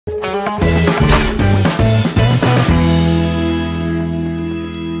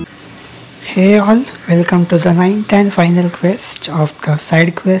Hey all, welcome to the ninth and final quest of the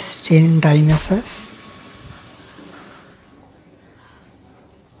side quest in Dionysus.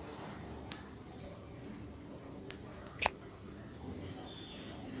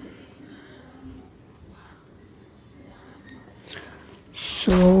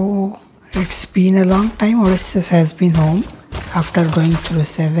 So it's been a long time. Odysseus has been home after going through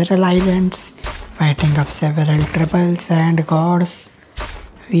several islands, fighting up several troubles and gods.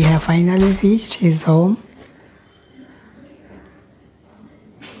 We have finally reached his home.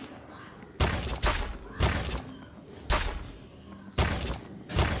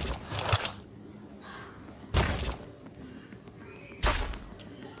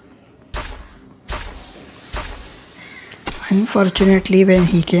 Unfortunately, when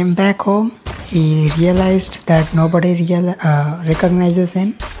he came back home, he realized that nobody recognizes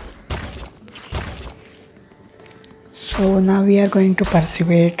him. So now we are going to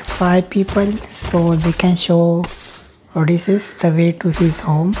persuade 5 people so they can show Odysseus the way to his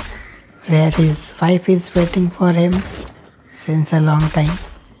home, where his wife is waiting for him since a long time.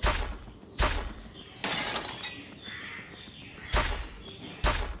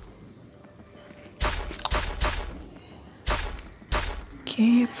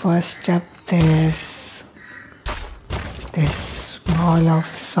 Okay, first up there's this ball of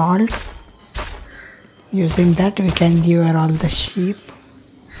salt. Using that we can give her all the sheep.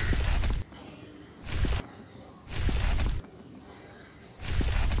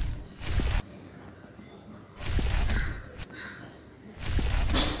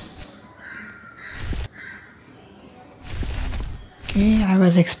 Okay, I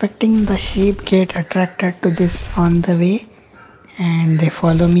was expecting the sheep get attracted to this on the way and they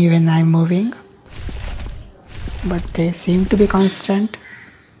follow me when I'm moving, but they seem to be constant.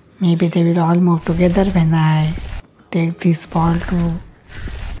 Maybe they will all move together when I take this ball to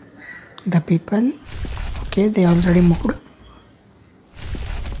the people. Okay, they already moved.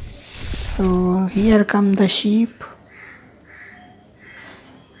 So here come the sheep.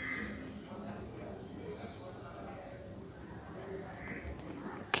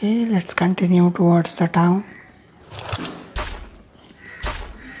 Okay, let's continue towards the town.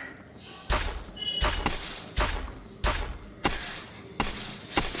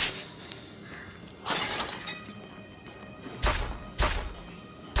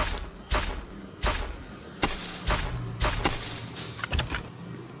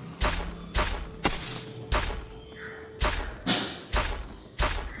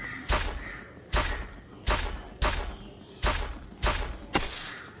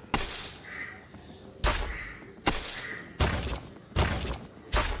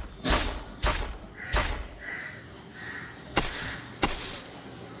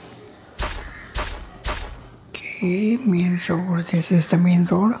 Okay, main road. This is the main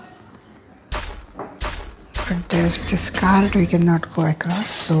road. But there's this cart we cannot go across,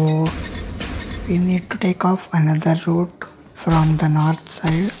 so we need to take off another route from the north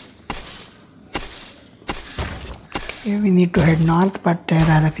side. Okay, we need to head north, but there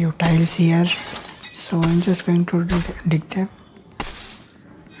are a few tiles here, so I'm just going to dig them.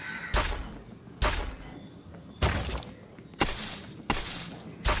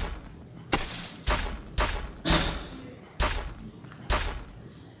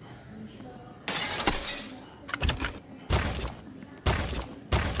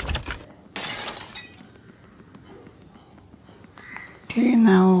 Okay,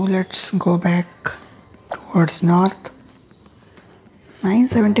 now let's go back towards north.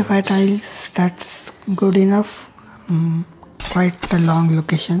 975 tiles, that's good enough. Quite a long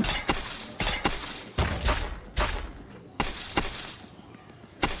location.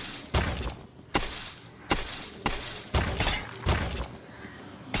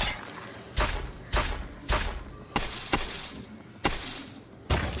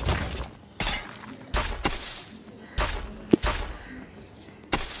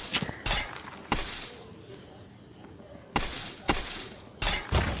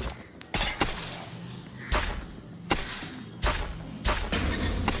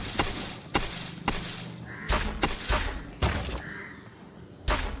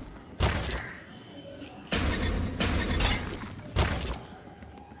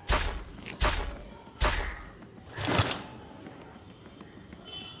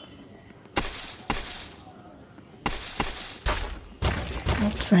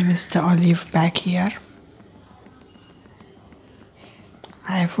 Oops, I missed the olive back here.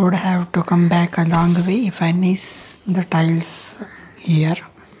 I would have to come back a long way if I miss the tiles here,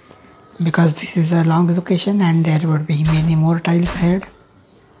 because this is a long location and there would be many more tiles ahead.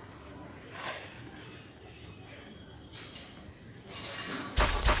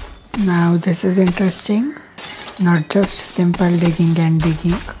 Now this is interesting, not just simple digging and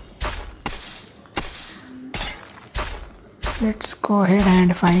digging. Let's go ahead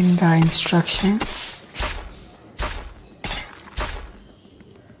and find the instructions.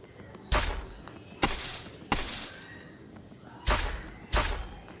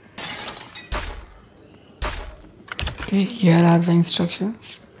 Okay, here are the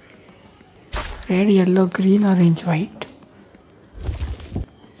instructions. Red, yellow, green, orange, white.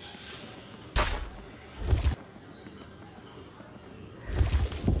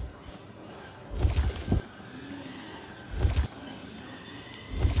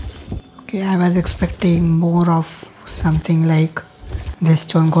 Okay, I was expecting more of something like this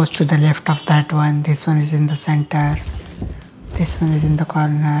stone goes to the left of that one, this one is in the center, this one is in the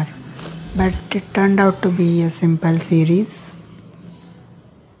corner, but it turned out to be a simple series.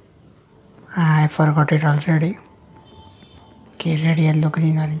 I forgot it already. Okay, red, yellow,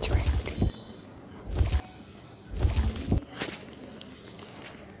 green, orange, white.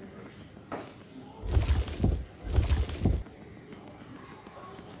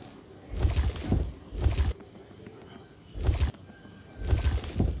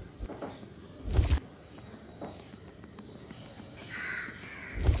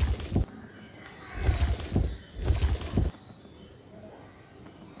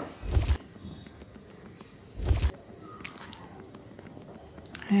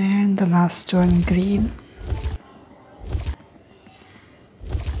 And the last one, green.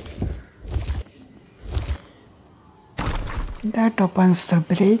 That opens the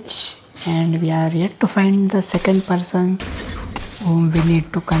bridge, and we are yet to find the second person whom we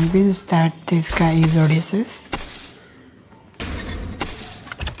need to convince that this guy is Odysseus.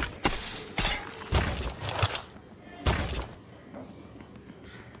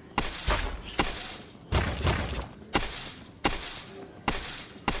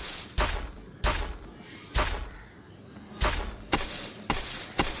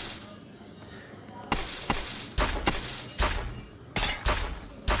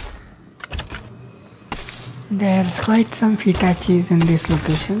 There's quite some feta cheese in this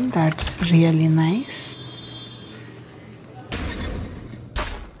location, that's really nice.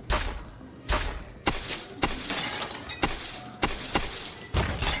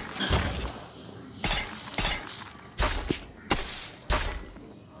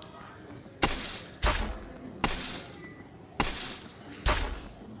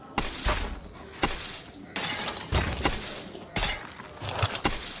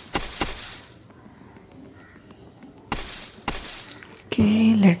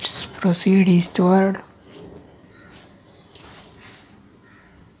 Okay, let's proceed eastward.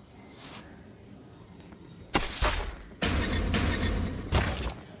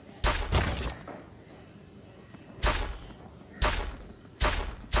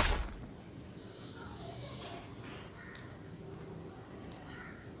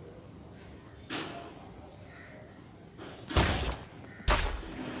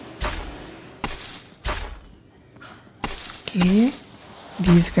 Okay,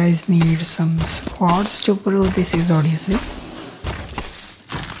 these guys need some swords to prove this is Odysseus.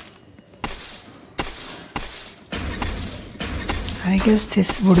 I guess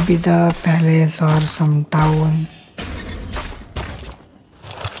this would be the palace or some town.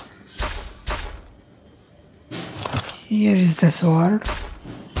 Here is the sword.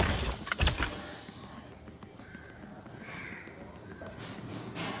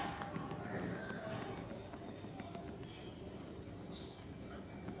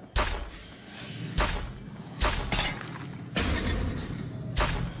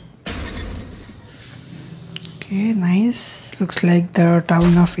 Okay, nice. Looks like the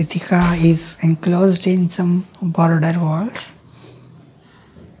town of Ithaca is enclosed in some border walls.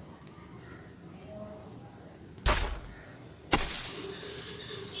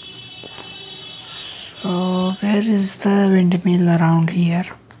 So where is the windmill around here?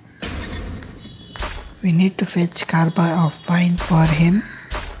 We need to fetch carboy of wine for him,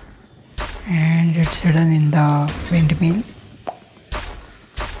 and it's hidden in the windmill.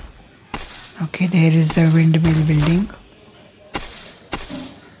 Okay, there is the windmill building.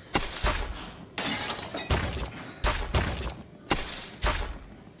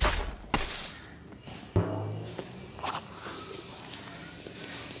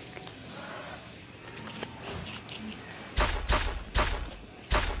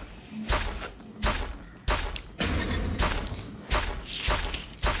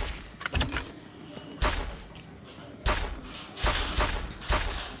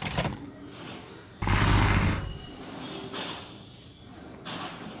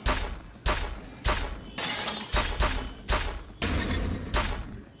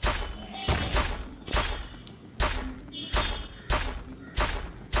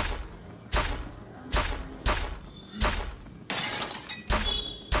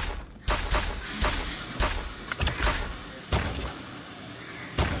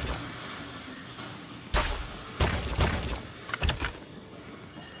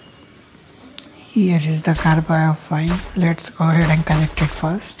 Here is the carboy of wine. Let's go ahead and collect it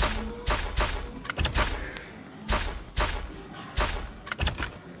first.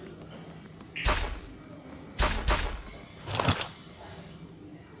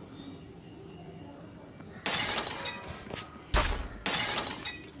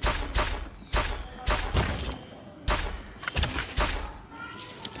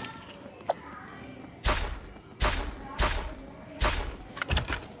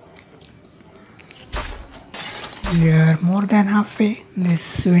 We are more than halfway.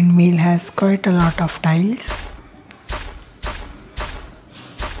 This windmill has quite a lot of tiles.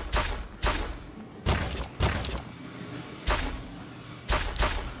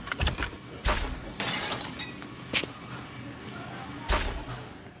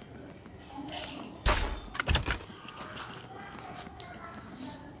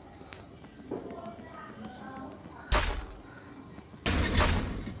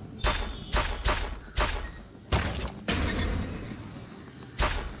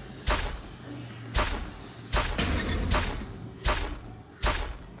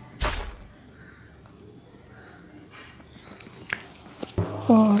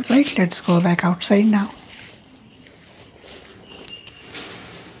 Alright, let's go back outside now.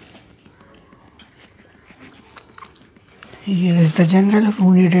 Here is the general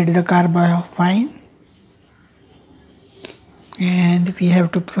who needed the carboy of wine. And we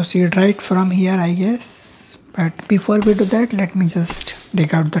have to proceed right from here, I guess. But before we do that, let me just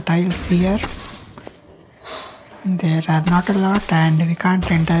dig out the tiles here. There are not a lot and we can't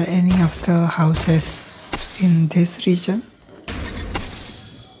enter any of the houses in this region.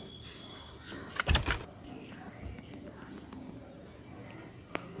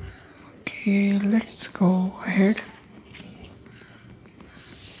 Okay, let's go ahead.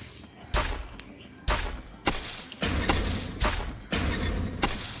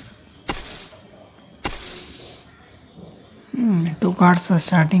 Two guards are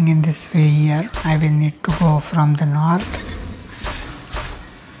starting in this way here. I will need to go from the north.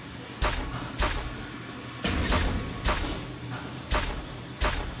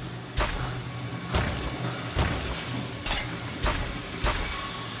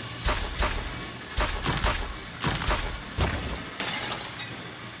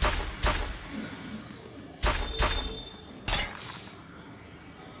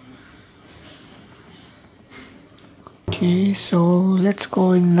 Okay, so let's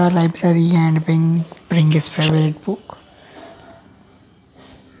go in the library and bring his favorite book.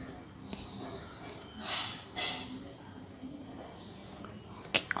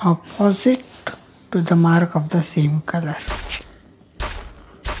 Okay, opposite to the mark of the same color.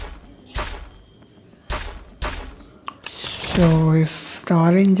 So if the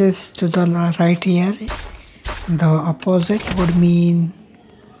orange is to the right here, the opposite would mean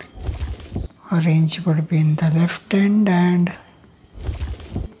orange would be in the left end and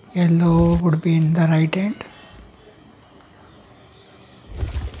yellow would be in the right end.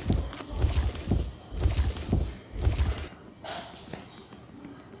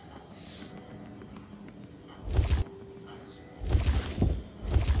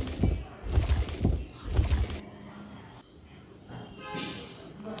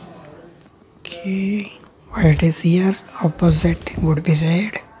 Okay, white is here, opposite would be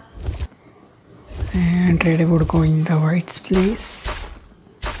red. And red would go in the white's place.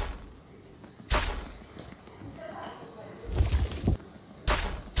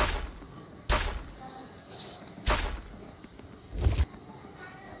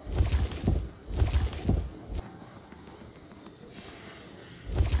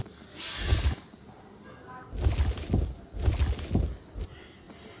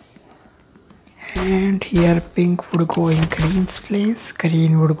 And here pink would go in green's place,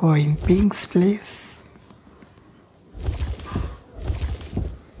 green would go in pink's place.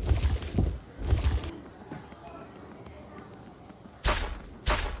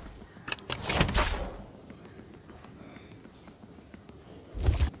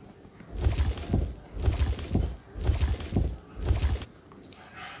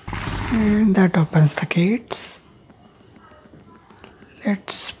 And that opens the gates.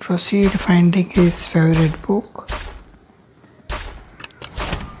 Let's proceed finding his favorite book.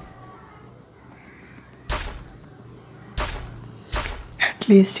 At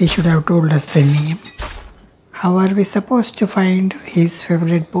least he should have told us the name. How are we supposed to find his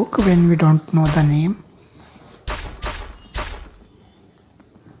favorite book when we don't know the name?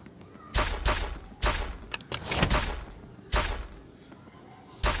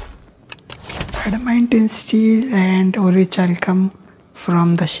 Adamantine steel and orichalcum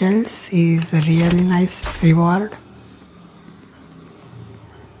from the shelves is a really nice reward.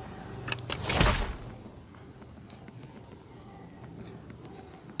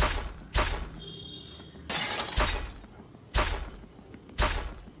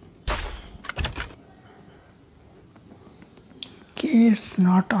 Okay, it's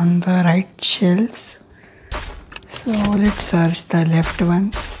not on the right shelves. So let's search the left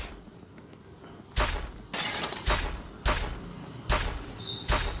ones.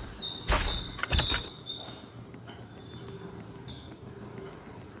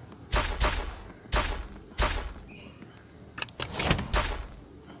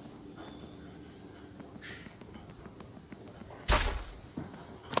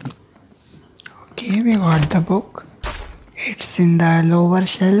 Okay, we got the book. It's in the lower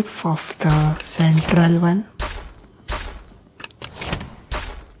shelf of the central one.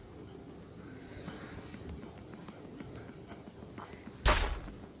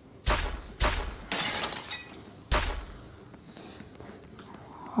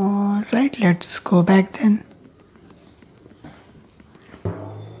 Alright, let's go back then.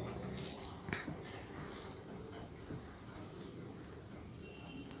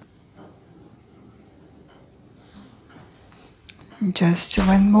 Just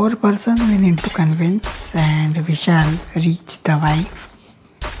one more person we need to convince and we shall reach the wife.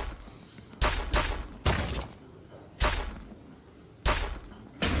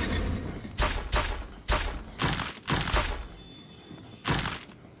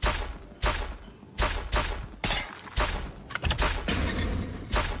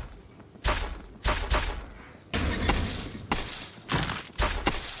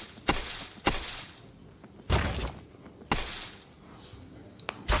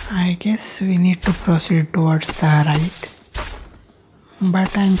 I guess we need to proceed towards the right.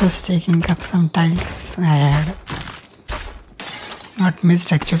 But I'm just taking up some tiles I had not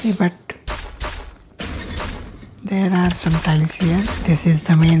missed actually, but there are some tiles here. This is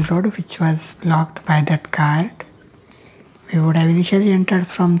the main road which was blocked by that cart. We would have initially entered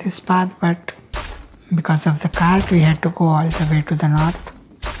from this path, but because of the cart we had to go all the way to the north.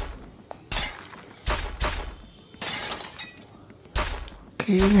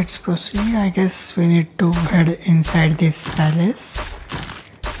 Okay, let's proceed. I guess we need to head inside this palace.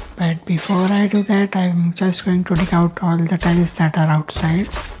 But before I do that, I'm just going to dig out all the tiles that are outside.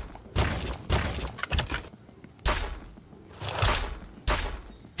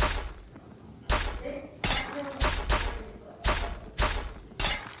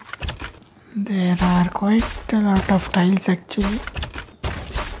 There are quite a lot of tiles actually.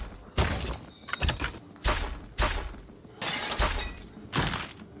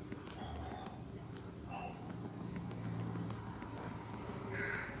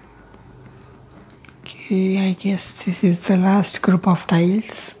 Okay, I guess this is the last group of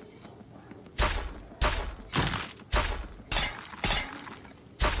tiles.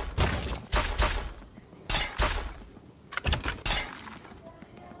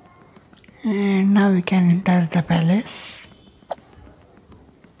 And now we can enter the palace.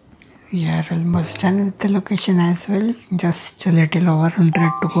 We are almost done with the location as well, just a little over 100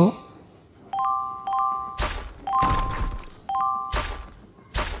 to go.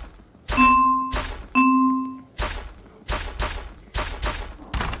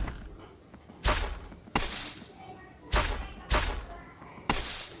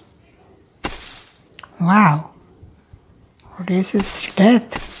 Wow, this is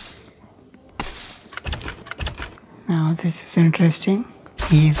death. Now this is interesting.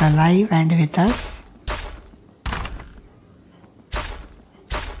 He is alive and with us.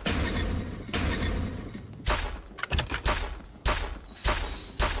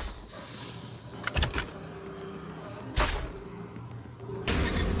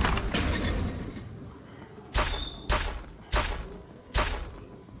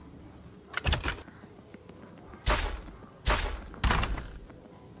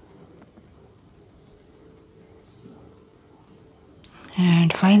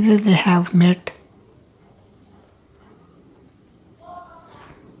 And finally they have met.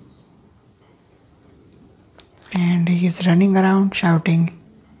 And he is running around shouting.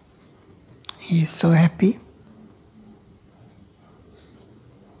 He is so happy.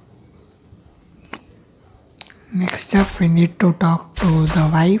 Next up we need to talk to the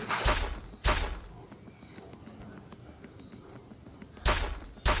wife.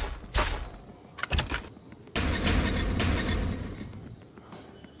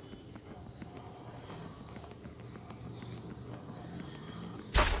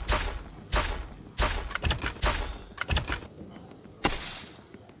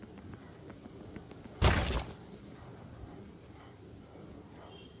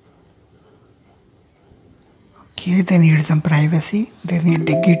 Okay, they need some privacy. They need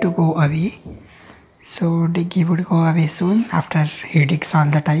Diggy to go away. So Diggy would go away soon after he digs all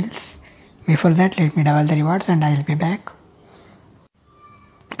the tiles. Before that, let me double the rewards and I'll be back.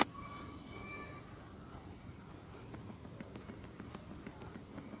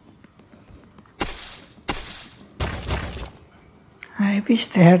 wish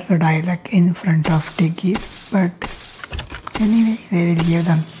they had the dialogue in front of Diggy, but anyway, we will give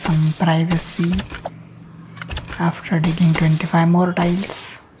them some privacy after digging 25 more tiles.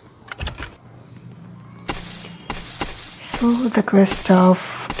 So the quest of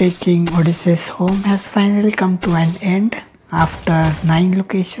taking Odysseus home has finally come to an end after 9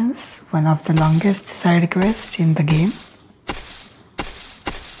 locations, one of the longest side quests in the game.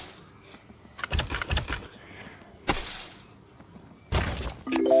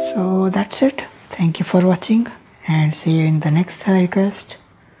 So that's it. Thank you for watching and see you in the next side quest.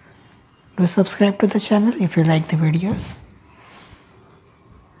 Do subscribe to the channel if you like the videos.